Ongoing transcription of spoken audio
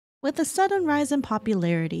With a sudden rise in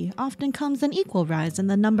popularity, often comes an equal rise in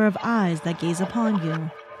the number of eyes that gaze upon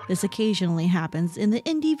you. This occasionally happens in the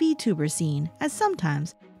indie VTuber scene, as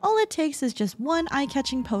sometimes all it takes is just one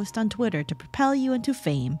eye-catching post on Twitter to propel you into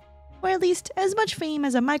fame, or at least as much fame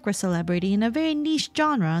as a micro-celebrity in a very niche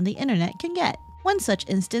genre on the internet can get. One such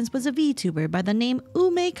instance was a VTuber by the name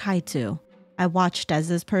Umekaitu. I watched as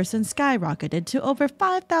this person skyrocketed to over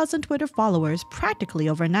 5,000 Twitter followers practically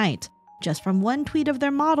overnight, just from one tweet of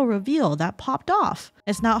their model reveal that popped off.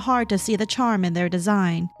 It's not hard to see the charm in their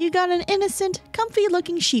design. You got an innocent,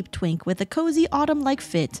 comfy-looking sheep twink with a cozy autumn-like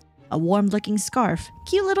fit, a warm-looking scarf,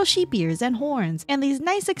 cute little sheep ears and horns, and these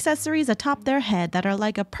nice accessories atop their head that are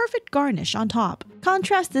like a perfect garnish on top.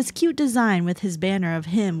 Contrast this cute design with his banner of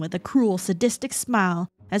him with a cruel, sadistic smile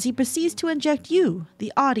as he proceeds to inject you,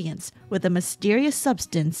 the audience, with a mysterious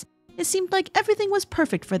substance. It seemed like everything was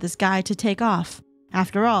perfect for this guy to take off.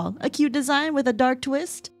 After all, a cute design with a dark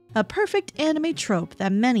twist? A perfect anime trope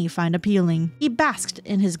that many find appealing. He basked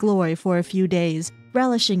in his glory for a few days,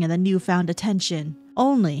 relishing in the newfound attention.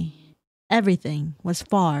 Only, everything was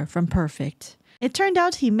far from perfect. It turned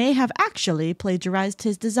out he may have actually plagiarized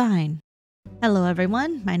his design. Hello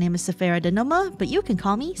everyone, my name is Saphera Noma, but you can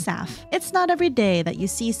call me Saf. It's not every day that you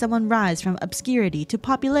see someone rise from obscurity to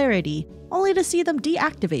popularity, only to see them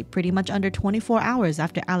deactivate pretty much under 24 hours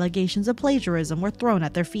after allegations of plagiarism were thrown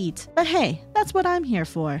at their feet. But hey, that's what I'm here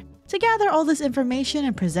for, to gather all this information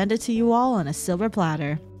and present it to you all on a silver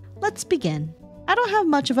platter. Let's begin. I don't have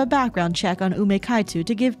much of a background check on Umekaitu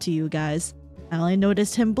to give to you guys. I only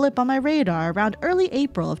noticed him blip on my radar around early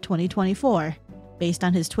April of 2024. Based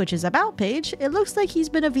on his Twitch's About page, it looks like he's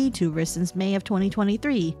been a VTuber since May of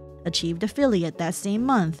 2023, achieved affiliate that same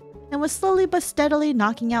month, and was slowly but steadily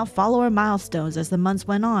knocking out follower milestones as the months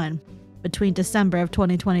went on. Between December of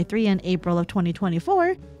 2023 and April of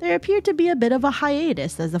 2024, there appeared to be a bit of a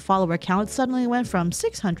hiatus as the follower count suddenly went from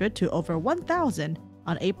 600 to over 1,000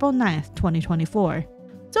 on April 9th, 2024.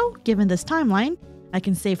 So, given this timeline, I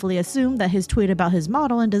can safely assume that his tweet about his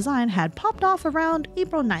model and design had popped off around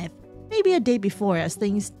April 9th, maybe a day before, as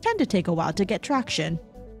things tend to take a while to get traction.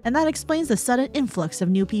 And that explains the sudden influx of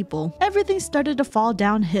new people. Everything started to fall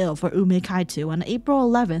downhill for Umekaitu on April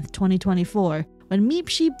 11th, 2024, when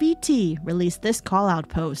MeepSheepVT released this call-out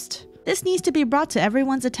post. This needs to be brought to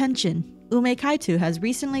everyone's attention. Umekaitu has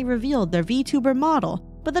recently revealed their VTuber model,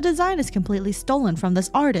 but the design is completely stolen from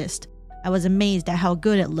this artist. I was amazed at how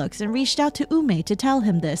good it looks and reached out to Ume to tell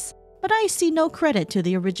him this, but I see no credit to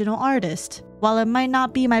the original artist. While it might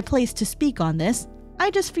not be my place to speak on this, I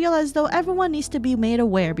just feel as though everyone needs to be made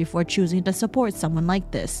aware before choosing to support someone like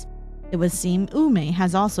this. It would seem Ume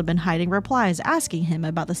has also been hiding replies asking him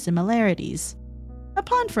about the similarities.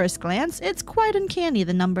 Upon first glance, it's quite uncanny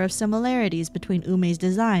the number of similarities between Ume's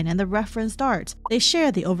design and the referenced art. They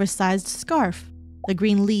share the oversized scarf, the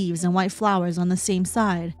green leaves and white flowers on the same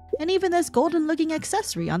side, and even this golden-looking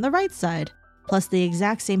accessory on the right side. Plus, the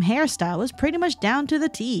exact same hairstyle was pretty much down to the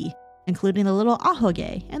T, including the little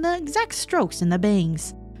ahoge and the exact strokes in the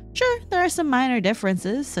bangs. Sure, there are some minor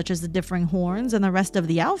differences, such as the differing horns and the rest of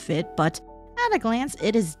the outfit, but at a glance,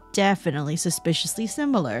 it is definitely suspiciously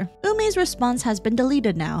similar. Ume's response has been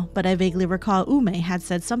deleted now, but I vaguely recall Ume had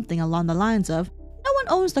said something along the lines of, "No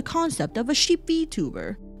one owns the concept of a sheep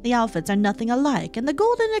VTuber. The outfits are nothing alike, and the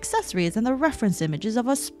golden accessories and the reference images of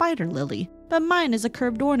a spider lily, but mine is a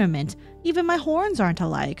curved ornament. Even my horns aren't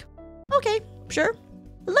alike." Okay, sure.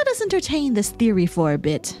 Let us entertain this theory for a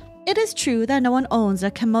bit. It is true that no one owns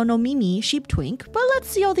a Kimono Mimi sheep twink, but let's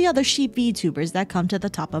see all the other sheep VTubers that come to the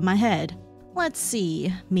top of my head. Let's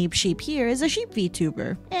see, Meep Sheep here is a sheep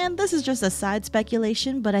VTuber, and this is just a side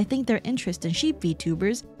speculation, but I think their interest in sheep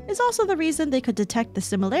VTubers is also the reason they could detect the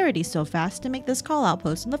similarities so fast to make this call-out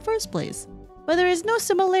post in the first place. But there is no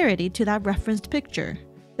similarity to that referenced picture.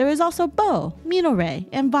 There is also Bo, Minore,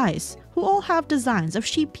 and Vice, who all have designs of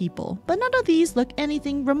sheep people, but none of these look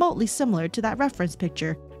anything remotely similar to that reference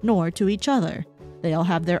picture, nor to each other. They all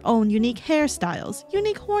have their own unique hairstyles,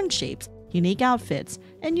 unique horn shapes, unique outfits,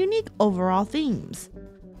 and unique overall themes.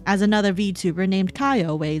 As another VTuber named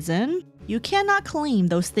Kayo weighs in, you cannot claim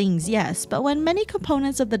those things, yes, but when many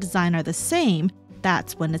components of the design are the same,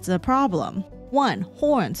 that's when it's a problem. 1.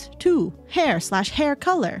 Horns. 2. Hair/hair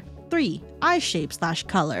color. 3. Eye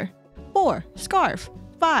shape/color. 4. Scarf.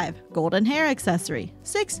 5. Golden hair accessory.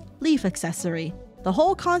 6. Leaf accessory. The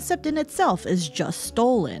whole concept in itself is just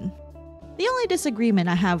stolen. The only disagreement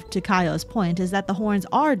I have to Kayo's point is that the horns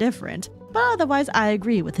are different, but otherwise I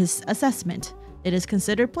agree with his assessment. It is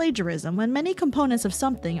considered plagiarism when many components of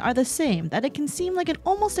something are the same that it can seem like an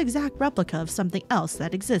almost exact replica of something else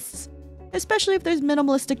that exists. especially if there's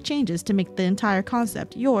minimalistic changes to make the entire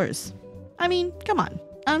concept yours. I mean, come on.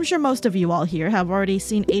 I'm sure most of you all here have already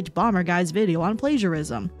seen H-Bomber Guy's video on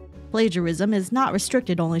plagiarism. Plagiarism is not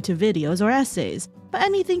restricted only to videos or essays, but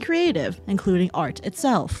anything creative, including art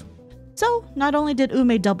itself. So, not only did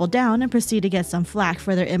Ume double down and proceed to get some flack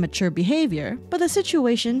for their immature behavior, but the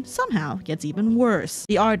situation somehow gets even worse.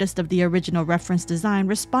 The artist of the original reference design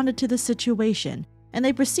responded to the situation, and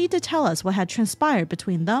they proceed to tell us what had transpired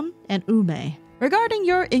between them and Ume. Regarding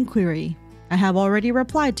your inquiry, I have already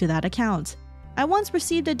replied to that account. I once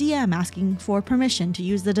received a DM asking for permission to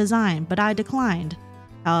use the design, but I declined.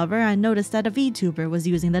 However, I noticed that a Vtuber was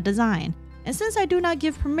using the design, and since I do not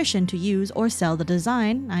give permission to use or sell the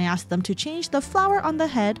design, I asked them to change the flower on the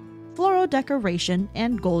head, floral decoration,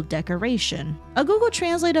 and gold decoration. A Google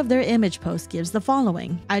Translate of their image post gives the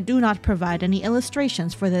following: I do not provide any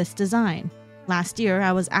illustrations for this design. Last year,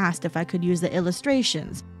 I was asked if I could use the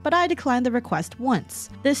illustrations, but I declined the request once.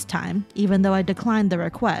 This time, even though I declined the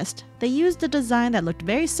request, they used a design that looked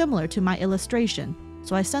very similar to my illustration,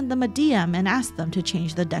 so I sent them a DM and asked them to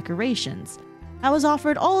change the decorations. I was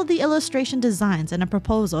offered all of the illustration designs and a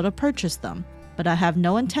proposal to purchase them, but I have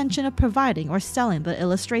no intention of providing or selling the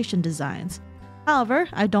illustration designs. However,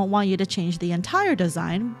 I don't want you to change the entire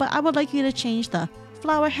design, but I would like you to change the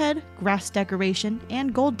flower head, grass decoration,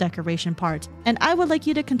 and gold decoration part, and I would like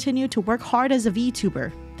you to continue to work hard as a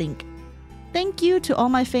VTuber. Thank you to all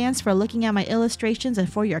my fans for looking at my illustrations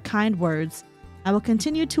and for your kind words. I will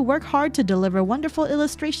continue to work hard to deliver wonderful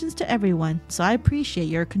illustrations to everyone, so I appreciate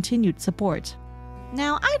your continued support.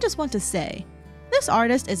 Now, I just want to say, this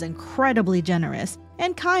artist is incredibly generous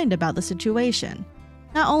and kind about the situation.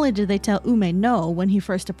 Not only did they tell Ume no when he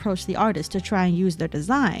first approached the artist to try and use their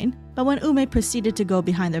design, but when Ume proceeded to go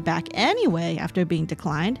behind their back anyway after being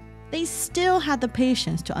declined, they still had the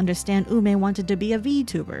patience to understand Ume wanted to be a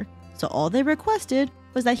VTuber, so all they requested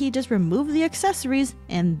was that he just remove the accessories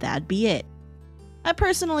and that'd be it. I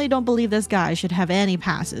personally don't believe this guy should have any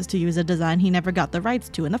passes to use a design he never got the rights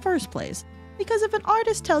to in the first place, because if an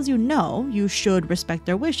artist tells you no, you should respect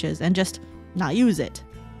their wishes and just not use it.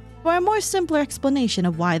 For a more simpler explanation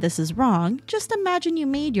of why this is wrong, just imagine you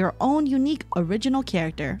made your own unique original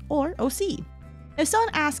character, or OC. If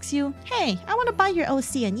someone asks you, hey, I want to buy your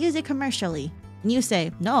OC and use it commercially, and you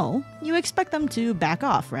say no, you expect them to back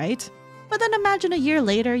off, right? But then imagine a year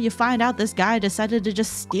later you find out this guy decided to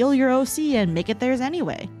just steal your OC and make it theirs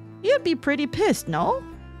anyway. You'd be pretty pissed, no?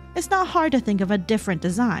 It's not hard to think of a different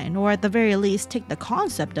design, or at the very least take the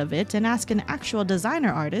concept of it and ask an actual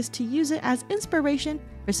designer artist to use it as inspiration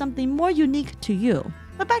for something more unique to you.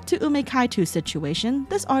 But back to Umekaitu's situation,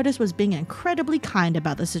 this artist was being incredibly kind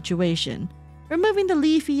about the situation. Removing the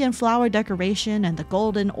leafy and flower decoration and the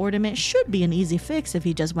golden ornament should be an easy fix if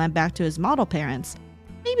he just went back to his model parents.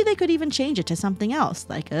 Maybe they could even change it to something else,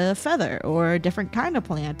 like a feather or a different kind of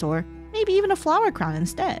plant, or maybe even a flower crown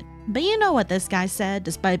instead. But you know what this guy said,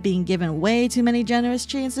 despite being given way too many generous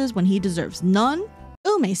chances when he deserves none?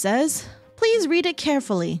 Ume says, please read it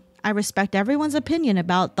carefully. I respect everyone's opinion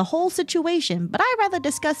about the whole situation, but I'd rather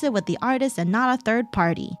discuss it with the artist and not a third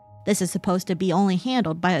party. This is supposed to be only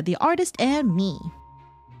handled by the artist and me.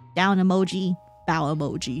 Down emoji, bow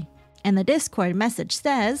emoji. And the Discord message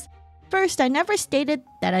says, first, I never stated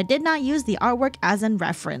that I did not use the artwork as in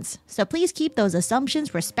reference, so please keep those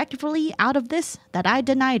assumptions respectfully out of this that I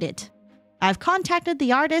denied it. I've contacted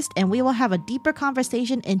the artist and we will have a deeper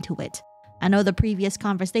conversation into it. I know the previous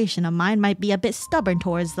conversation of mine might be a bit stubborn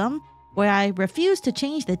towards them, where I refused to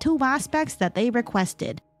change the two aspects that they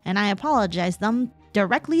requested, and I apologized them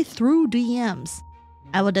directly through DMs.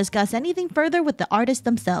 I will discuss anything further with the artists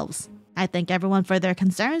themselves. I thank everyone for their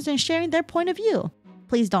concerns and sharing their point of view.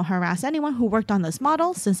 Please don't harass anyone who worked on this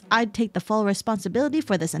model, since I'd take the full responsibility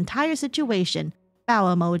for this entire situation.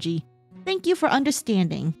 Bow emoji. Thank you for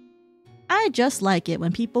understanding. I just like it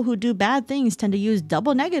when people who do bad things tend to use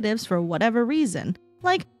double negatives for whatever reason.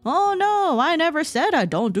 Like, oh no, I never said I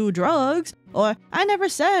don't do drugs, or I never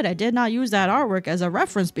said I did not use that artwork as a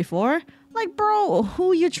reference before. Like, bro,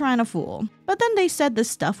 who you trying to fool? But then they said this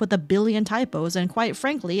stuff with a billion typos, and quite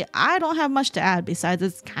frankly, I don't have much to add besides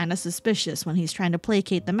it's kinda suspicious when he's trying to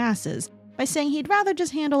placate the masses by saying he'd rather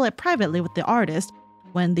just handle it privately with the artist,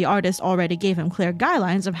 when the artist already gave him clear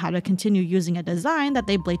guidelines of how to continue using a design that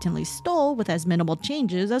they blatantly stole with as minimal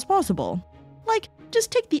changes as possible. Like,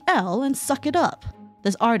 just take the L and suck it up.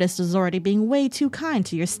 This artist is already being way too kind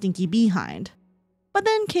to your stinky behind. But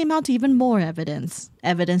then came out even more evidence.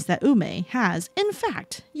 Evidence that Ume has, in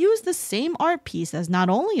fact, used the same art piece as not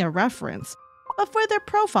only a reference, but for their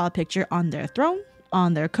profile picture on their throne,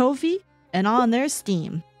 on their Ko-fi, and on their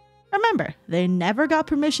Steam. Remember, they never got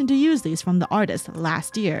permission to use these from the artist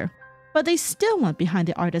last year. But they still went behind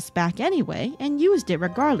the artist's back anyway and used it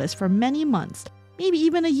regardless for many months, maybe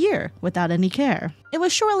even a year, without any care. It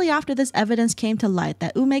was shortly after this evidence came to light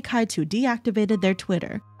that Umekaitu deactivated their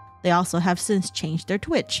Twitter. They also have since changed their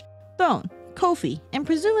Twitch, Throne, Ko-fi, and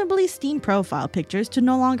presumably Steam profile pictures to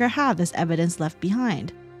no longer have this evidence left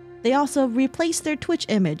behind. They also replaced their Twitch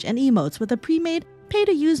image and emotes with a pre-made,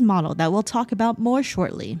 pay-to-use model that we'll talk about more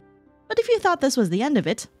shortly. But if you thought this was the end of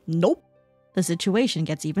it, nope. The situation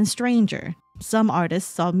gets even stranger. Some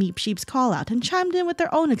artists saw Meep Sheep's Callout and chimed in with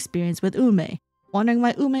their own experience with Ume, wondering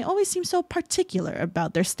why Ume always seems so particular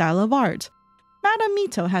about their style of art. Madame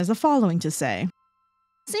Mito has the following to say.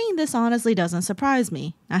 Seeing this honestly doesn't surprise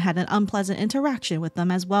me. I had an unpleasant interaction with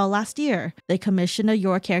them as well last year. They commissioned a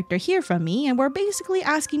Your character here from me and were basically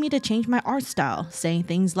asking me to change my art style, saying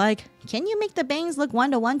things like, "Can you make the bangs look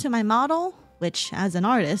one-to-one to my model?" Which, as an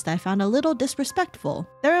artist, I found a little disrespectful.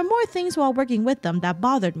 There are more things while working with them that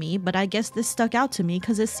bothered me, but I guess this stuck out to me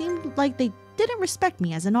because it seemed like they didn't respect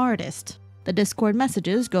me as an artist. The Discord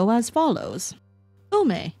messages go as follows.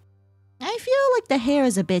 Ume. I feel like the hair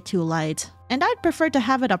is a bit too light, and I'd prefer to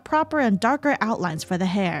have it a proper and darker outlines for the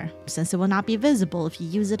hair, since it will not be visible if you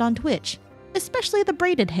use it on Twitch, especially the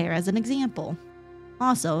braided hair as an example.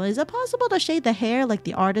 Also, is it possible to shade the hair like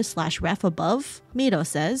the artist/ref above? Mito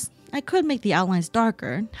says, I could make the outlines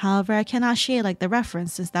darker, however I cannot shade like the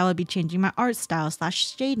reference since that would be changing my art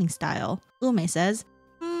style/shading style. Ume says,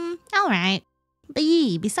 alright. But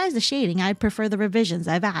besides the shading, I'd prefer the revisions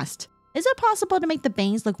I've asked. Is it possible to make the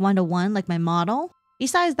bangs look one-to-one like my model?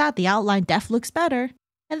 Besides that, the outline def looks better.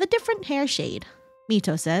 And the different hair shade.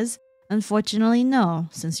 Mito says, unfortunately no,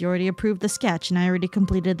 since you already approved the sketch and I already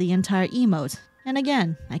completed the entire emote. And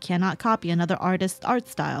again, I cannot copy another artist's art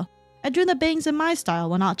style. I drew the bangs in my style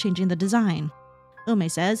while not changing the design. Ume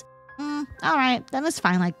says, alright, then it's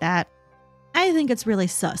fine like that. I think it's really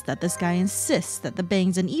sus that this guy insists that the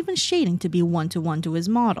bangs and even shading to be one-to-one to his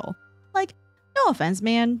model. Like, no offense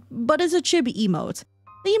man, but it's a chibi emote.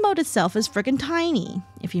 The emote itself is freaking tiny.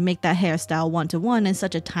 If you make that hairstyle one-to-one in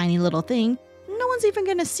such a tiny little thing, no one's even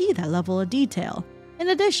gonna see that level of detail. In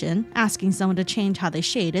addition, asking someone to change how they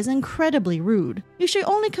shade is incredibly rude. You should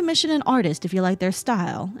only commission an artist if you like their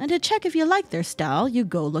style, and to check if you like their style, you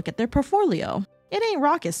go look at their portfolio. It ain't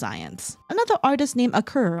rocket science. Another artist named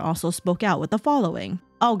Akur also spoke out with the following.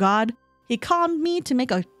 Oh god, he called me to make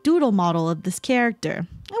a doodle model of this character.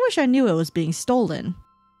 I wish I knew it was being stolen.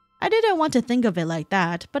 I didn't want to think of it like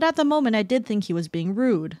that, but at the moment I did think he was being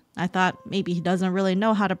rude. I thought maybe he doesn't really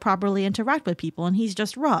know how to properly interact with people and he's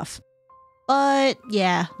just rough. But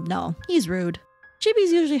yeah, no, he's rude.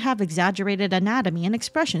 Chibis usually have exaggerated anatomy and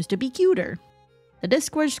expressions to be cuter. The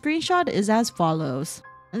Discord screenshot is as follows.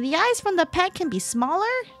 The eyes from the pet can be smaller?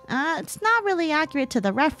 It's not really accurate to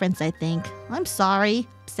the reference, I think. I'm sorry.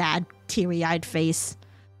 Sad, teary-eyed face.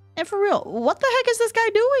 And for real, what the heck is this guy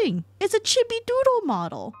doing? It's a chibi doodle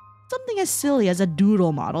model. Something as silly as a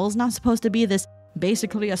doodle model is not supposed to be this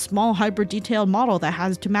basically a small hyper-detailed model that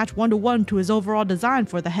has to match one-to-one to his overall design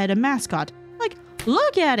for the head and mascot. Like,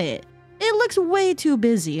 look at it! It looks way too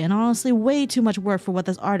busy and honestly way too much work for what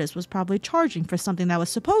this artist was probably charging for something that was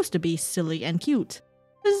supposed to be silly and cute.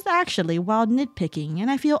 This is actually wild nitpicking,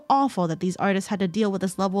 and I feel awful that these artists had to deal with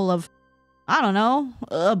this level of, I don't know,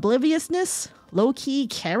 obliviousness, low-key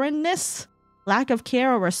Karen-ness, lack of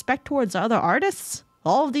care or respect towards other artists,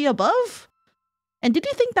 all of the above? And did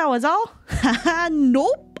you think that was all? Haha,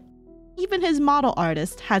 nope! Even his model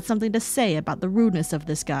artist had something to say about the rudeness of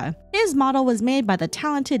this guy. His model was made by the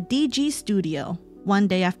talented DG Studio. One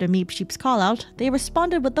day after Meep Sheep's callout, they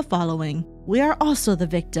responded with the following. We are also the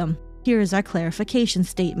victim. Here is our clarification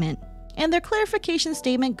statement. And their clarification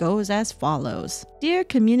statement goes as follows. Dear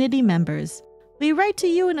community members, we write to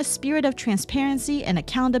you in a spirit of transparency and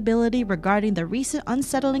accountability regarding the recent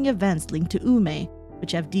unsettling events linked to Ume,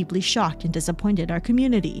 which have deeply shocked and disappointed our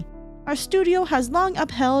community. Our studio has long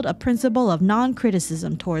upheld a principle of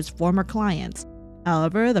non-criticism towards former clients.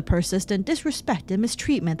 However, the persistent disrespect and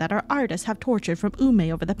mistreatment that our artists have tortured from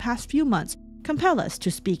Ume over the past few months compel us to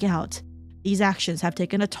speak out. These actions have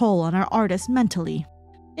taken a toll on our artists mentally.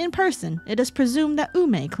 In person, it is presumed that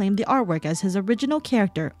Ume claimed the artwork as his original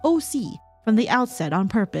character, OC, from the outset on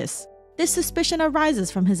purpose. This suspicion arises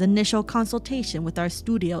from his initial consultation with our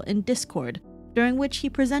studio in Discord, during which he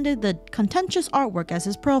presented the contentious artwork as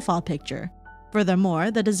his profile picture. Furthermore,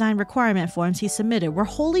 the design requirement forms he submitted were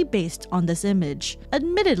wholly based on this image.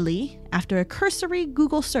 Admittedly, after a cursory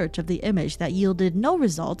Google search of the image that yielded no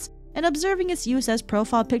results, and observing its use as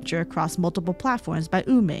profile picture across multiple platforms by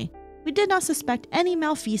Ume, we did not suspect any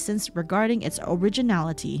malfeasance regarding its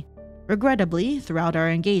originality. Regrettably, throughout our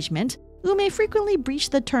engagement, Ume frequently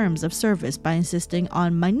breached the terms of service by insisting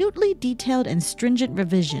on minutely detailed and stringent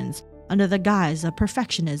revisions under the guise of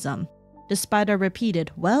perfectionism. Despite our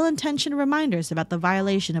repeated, well-intentioned reminders about the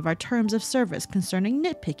violation of our terms of service concerning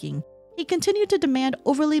nitpicking, he continued to demand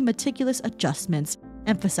overly meticulous adjustments,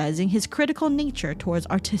 emphasizing his critical nature towards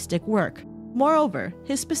artistic work. Moreover,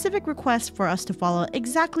 his specific request for us to follow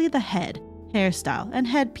exactly the head, hairstyle, and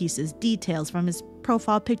headpieces details from his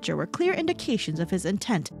profile picture were clear indications of his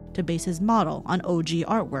intent to base his model on OG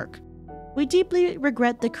artwork. We deeply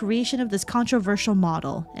regret the creation of this controversial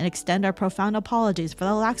model and extend our profound apologies for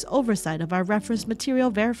the lax oversight of our reference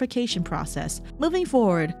material verification process. Moving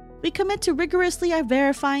forward, we commit to rigorously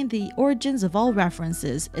verifying the origins of all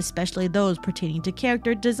references, especially those pertaining to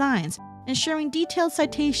character designs, ensuring detailed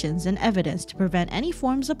citations and evidence to prevent any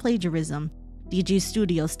forms of plagiarism. DG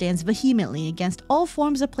Studio stands vehemently against all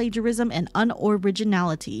forms of plagiarism and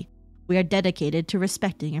unoriginality. We are dedicated to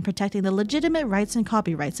respecting and protecting the legitimate rights and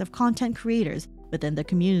copyrights of content creators within the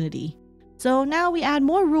community. So now we add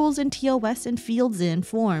more rules in TOS and fields in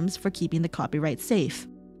forms for keeping the copyright safe.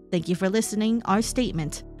 Thank you for listening our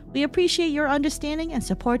statement. We appreciate your understanding and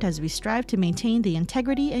support as we strive to maintain the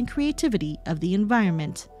integrity and creativity of the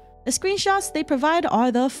environment. The screenshots they provide are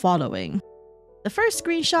the following. The first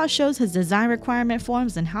screenshot shows his design requirement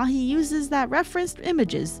forms and how he uses that referenced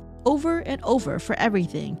images over and over for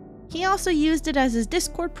everything. He also used it as his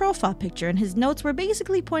Discord profile picture, and his notes were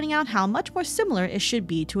basically pointing out how much more similar it should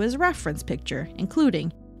be to his reference picture,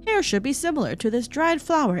 including, hair should be similar to this dried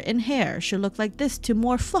flower and hair should look like this to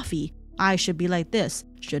more fluffy, eyes should be like this,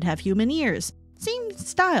 should have human ears, same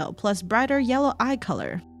style plus brighter yellow eye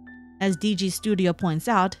color. As DG Studio points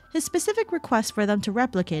out, his specific request for them to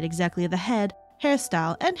replicate exactly the head,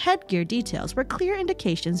 hairstyle, and headgear details were clear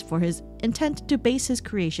indications for his intent to base his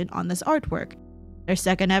creation on this artwork. Their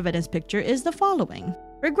second evidence picture is the following.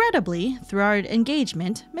 Regrettably, through our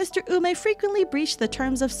engagement, Mr. Ume frequently breached the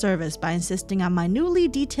terms of service by insisting on minutely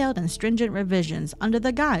detailed and stringent revisions under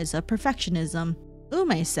the guise of perfectionism.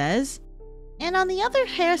 Ume says, "And on the other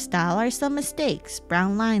hairstyle are some mistakes,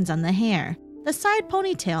 brown lines on the hair. The side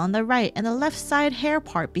ponytail on the right and the left side hair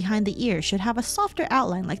part behind the ear should have a softer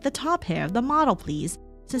outline like the top hair of the model, please,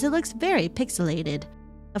 since it looks very pixelated.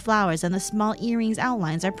 The flowers and the small earrings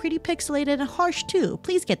outlines are pretty pixelated and harsh too.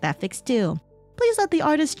 Please get that fixed too. Please let the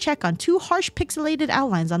artist check on 2 harsh pixelated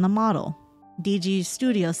outlines on the model." DG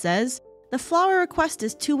Studio says, "The flower request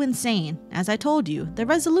is too insane. As I told you, the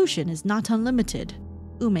resolution is not unlimited."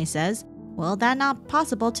 Ume says, "Well, that not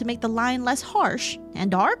possible to make the line less harsh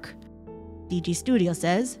and dark?" DG Studio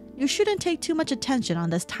says, "You shouldn't take too much attention on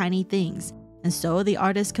these tiny things, and so the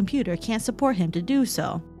artist's computer can't support him to do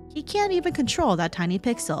so. He can't even control that tiny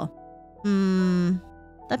pixel.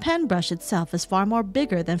 The pen brush itself is far more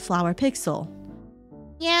bigger than flower pixel."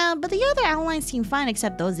 "Yeah, but the other outlines seem fine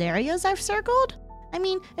except those areas I've circled. I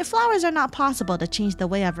mean, if flowers are not possible to change the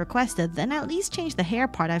way I've requested, then at least change the hair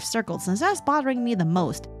part I've circled since that's bothering me the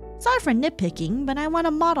most. Sorry for nitpicking, but I want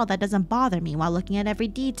a model that doesn't bother me while looking at every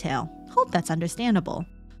detail. Hope that's understandable."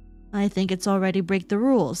 "I think it's already break the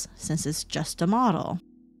rules, since it's just a model."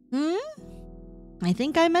 "I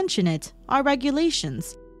think I mentioned it. Our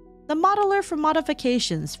regulations. The modeler for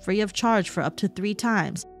modifications, free of charge for up to 3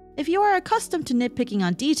 times. If you are accustomed to nitpicking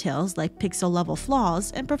on details like pixel level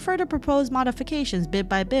flaws and prefer to propose modifications bit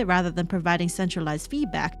by bit rather than providing centralized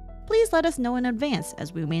feedback, please let us know in advance,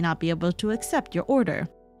 as we may not be able to accept your order.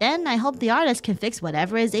 Then I hope the artist can fix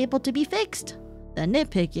whatever is able to be fixed. The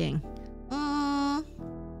nitpicking.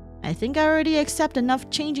 I think I already accept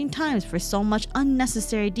enough changing times for so much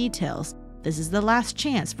unnecessary details. This is the last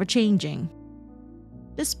chance for changing."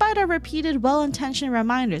 Despite our repeated well-intentioned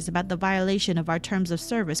reminders about the violation of our terms of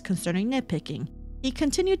service concerning nitpicking, he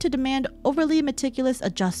continued to demand overly meticulous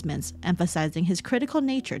adjustments, emphasizing his critical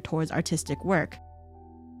nature towards artistic work.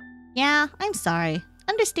 "Yeah, I'm sorry.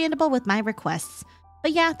 Understandable with my requests.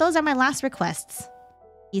 But yeah, those are my last requests."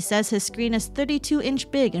 He says his screen is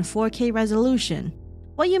 32-inch big and 4K resolution.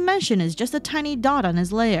 What you mention is just a tiny dot on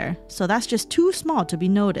his layer, so that's just too small to be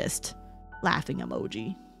noticed. Laughing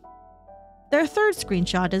emoji. Their third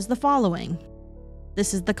screenshot is the following.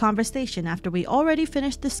 This is the conversation after we already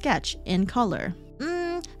finished the sketch in color.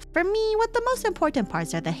 For me, what the most important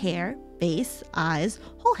parts are the hair, face, eyes,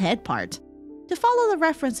 whole head part. To follow the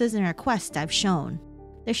references and requests I've shown.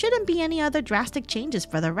 There shouldn't be any other drastic changes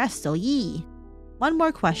for the rest, so yee. One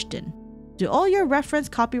more question. Do all your reference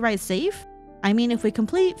copyright safe? I mean, if we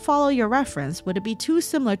follow your reference, would it be too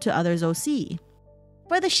similar to others' OC?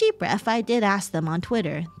 For the sheep ref, I did ask them on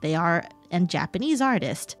Twitter. They are a Japanese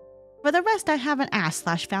artist. For the rest, I haven't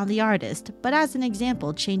asked/found the artist, but as an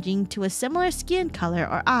example, changing to a similar skin color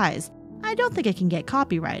or eyes, I don't think it can get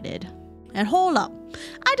copyrighted. And hold up,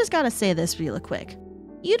 I just gotta say this real quick.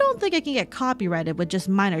 You don't think it can get copyrighted with just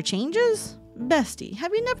minor changes? Bestie,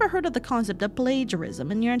 have you never heard of the concept of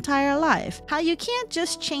plagiarism in your entire life? How you can't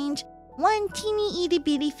just change one teeny itty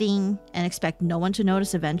bitty thing and expect no one to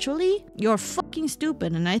notice eventually? You're fucking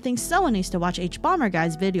stupid, and I think someone needs to watch H-Bomber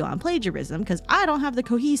Guy's video on plagiarism, because I don't have the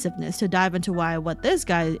cohesiveness to dive into why what this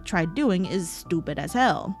guy tried doing is stupid as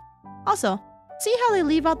hell. Also, see how they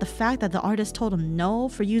leave out the fact that the artist told him no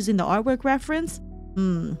for using the artwork reference?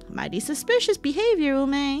 Mighty suspicious behavior,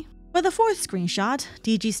 Ume. For the fourth screenshot,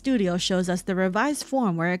 DG Studio shows us the revised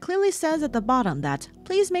form where it clearly says at the bottom that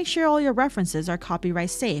please make sure all your references are copyright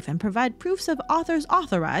safe and provide proofs of authors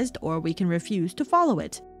authorized or we can refuse to follow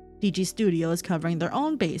it. DG Studio is covering their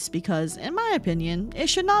own base because, in my opinion, it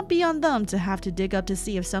should not be on them to have to dig up to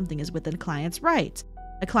see if something is within the client's right.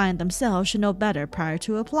 The client themselves should know better prior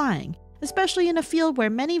to applying, especially in a field where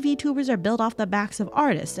many VTubers are built off the backs of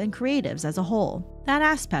artists and creatives as a whole. That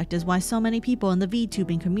aspect is why so many people in the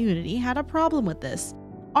VTubing community had a problem with this.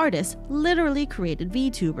 Artists literally created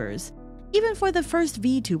VTubers. Even for the first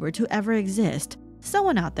VTuber to ever exist,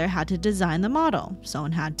 someone out there had to design the model,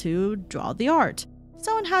 someone had to draw the art,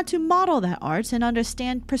 someone had to model that art and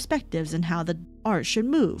understand perspectives and how the art should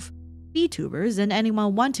move. VTubers and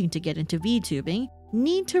anyone wanting to get into VTubing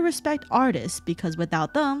need to respect artists because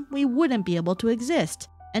without them, we wouldn't be able to exist.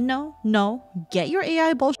 And no, get your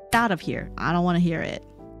AI bullshit out of here. I don't want to hear it.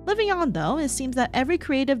 Living on though, it seems that every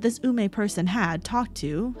creative this Ume person had talked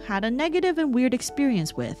to had a negative and weird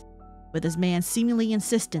experience with this man seemingly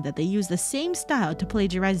insistent that they use the same style to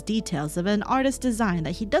plagiarize details of an artist's design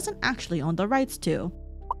that he doesn't actually own the rights to.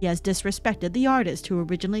 He has disrespected the artist who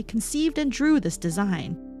originally conceived and drew this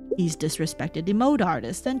design. He's disrespected emote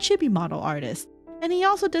artists and chibi model artists. And he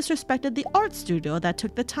also disrespected the art studio that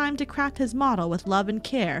took the time to craft his model with love and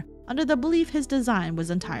care, under the belief his design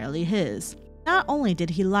was entirely his. Not only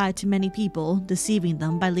did he lie to many people, deceiving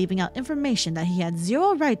them by leaving out information that he had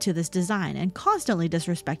zero right to this design and constantly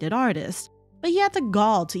disrespected artists, but he had the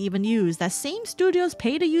gall to even use that same studio's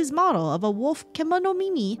pay-to-use model of a wolf Kemono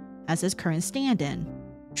Mimi as his current stand-in.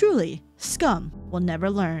 Truly, scum will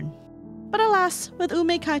never learn. But alas, with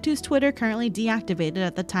Umekaitu's Twitter currently deactivated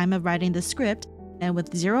at the time of writing the script, and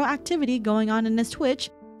with zero activity going on in his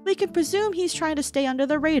Twitch, we can presume he's trying to stay under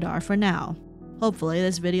the radar for now. Hopefully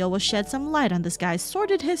this video will shed some light on this guy's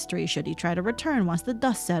sordid history should he try to return once the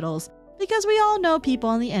dust settles, because we all know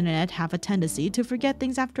people on the internet have a tendency to forget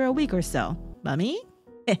things after a week or so. But me?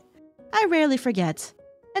 I rarely forget.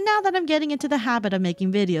 And now that I'm getting into the habit of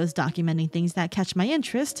making videos documenting things that catch my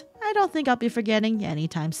interest, I don't think I'll be forgetting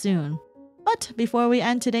anytime soon. But before we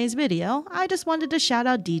end today's video, I just wanted to shout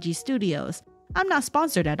out DG Studios. I'm not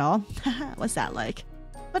sponsored at all. What's that like?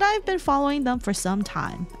 But I've been following them for some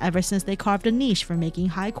time, ever since they carved a niche for making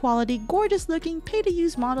high-quality, gorgeous-looking,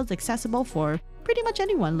 pay-to-use models accessible for pretty much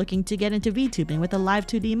anyone looking to get into VTubing with a live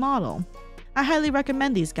 2D model. I highly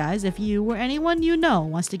recommend these guys if you or anyone you know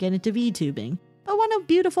wants to get into VTubing, but want a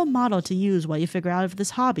beautiful model to use while you figure out if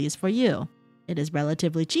this hobby is for you. It is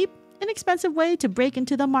relatively cheap, inexpensive way to break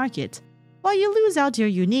into the market. While you lose out your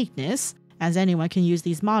uniqueness, as anyone can use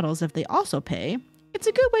these models if they also pay, it's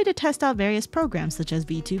a good way to test out various programs such as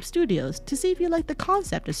VTube Studios to see if you like the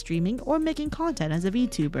concept of streaming or making content as a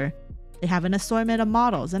VTuber. They have an assortment of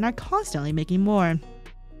models and are constantly making more.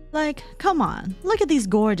 Like, come on, look at these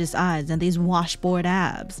gorgeous eyes and these washboard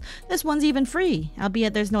abs. This one's even free,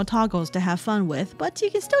 albeit there's no toggles to have fun with, but you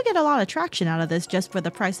can still get a lot of traction out of this just for the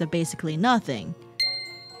price of basically nothing.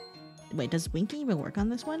 Wait, does Winky even work on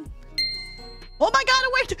this one? Oh my god,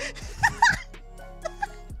 wait!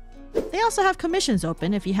 They also have commissions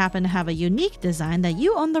open if you happen to have a unique design that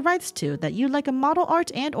you own the rights to that you'd like a model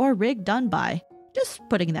art and or rig done by. Just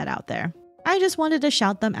putting that out there. I just wanted to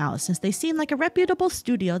shout them out since they seem like a reputable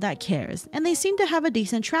studio that cares, and they seem to have a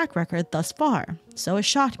decent track record thus far. So it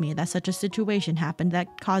shocked me that such a situation happened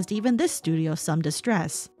that caused even this studio some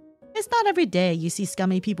distress. It's not every day you see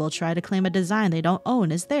scummy people try to claim a design they don't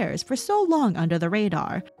own as theirs for so long under the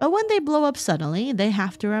radar, but when they blow up suddenly, they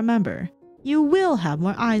have to remember. You will have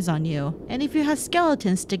more eyes on you, and if you have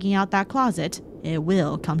skeletons sticking out that closet, it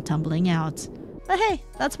will come tumbling out. But hey,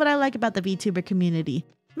 that's what I like about the VTuber community.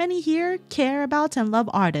 Many here care about and love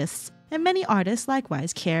artists, and many artists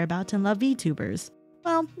likewise care about and love VTubers.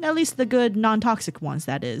 Well, at least the good, non-toxic ones,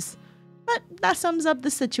 that is. But that sums up the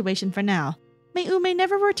situation for now. May Ume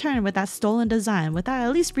never return with that stolen design without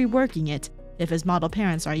at least reworking it, if his model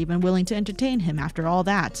parents are even willing to entertain him after all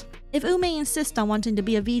that. If Ume insists on wanting to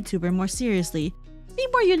be a VTuber more seriously, Be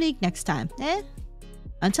more unique next time, eh?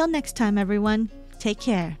 Until next time, everyone, take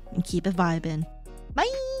care and keep it vibing.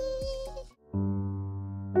 Bye!